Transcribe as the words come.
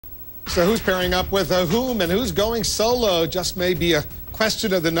So who's pairing up with whom and who's going solo just may be a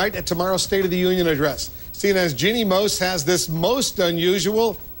question of the night at tomorrow's State of the Union address. CNN's Jeanne Moos has this most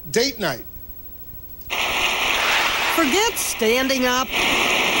unusual date night. Forget standing up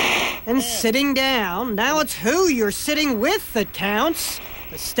and sitting down. Now it's who you're sitting with that counts.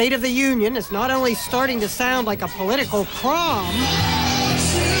 The State of the Union is not only starting to sound like a political prom,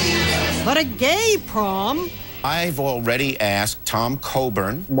 but a gay prom. I've already asked Tom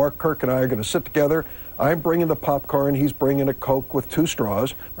Coburn. Mark Kirk and I are going to sit together. I'm bringing the popcorn. He's bringing a Coke with 2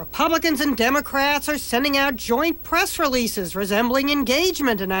 straws. Republicans and Democrats are sending out joint press releases resembling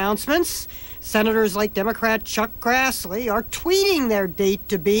engagement announcements. Senators like Democrat Chuck Grassley are tweeting their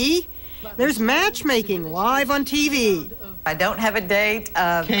date-to-be. There's matchmaking live on TV. I don't have a date.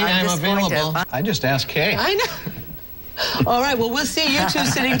 Kay, I'm available. I just asked Kay. I know. All right, well, we'll see you two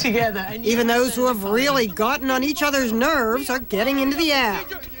sitting together. And even those who have really gotten on each other's nerves are getting into the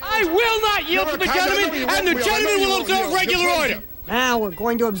act. I will not yield to the gentleman, and the gentleman will observe regular order. Now we're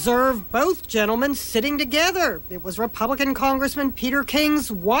going to observe both gentlemen sitting together. It was Republican Congressman Peter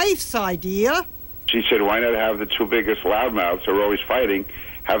King's wife's idea. She said, why not have the 2 biggest loudmouths who are always fighting,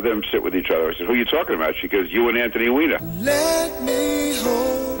 have them sit with each other? I said, who are you talking about? She goes, you and Anthony Weiner. Let me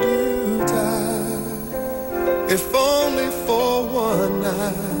hold you tight, if only for one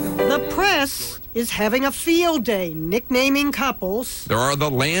night. The press is having a field day nicknaming couples. There are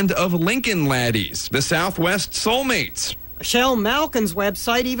the Land of Lincoln laddies, the Southwest soulmates. Michelle Malkin's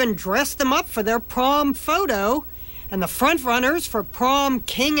website even dressed them up for their prom photo. And the frontrunners for prom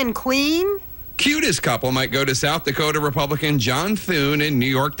king and queen? Cutest couple might go to South Dakota Republican John Thune and New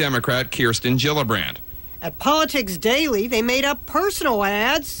York Democrat Kirsten Gillibrand. At Politics Daily, they made up personal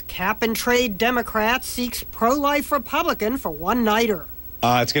ads. Cap-and-trade Democrat seeks pro-life Republican for one-nighter.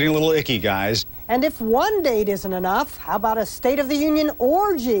 It's getting a little icky, guys. And if one date isn't enough, how about a State of the Union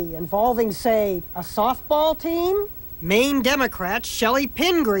orgy involving, say, a softball team? Maine Democrat Shelley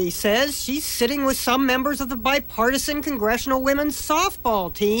Pingree says she's sitting with some members of the bipartisan Congressional Women's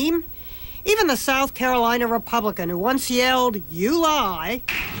Softball team. Even the South Carolina Republican who once yelled, "You lie,"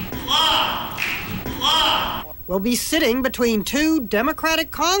 will be sitting between 2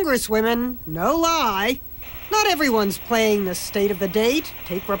 Democratic Congresswomen, no lie. Not everyone's playing the state of the date.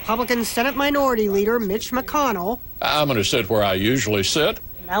 Take Republican Senate Minority Leader Mitch McConnell. I'm going to sit where I usually sit.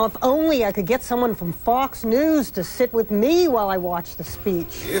 Now, if only I could get someone from Fox News to sit with me while I watch the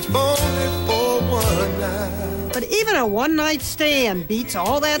speech. If only for one night. But even a one-night stand beats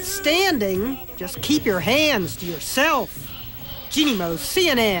all that standing. Just keep your hands to yourself. Jeanne Moos,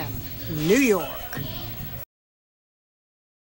 CNN, New York.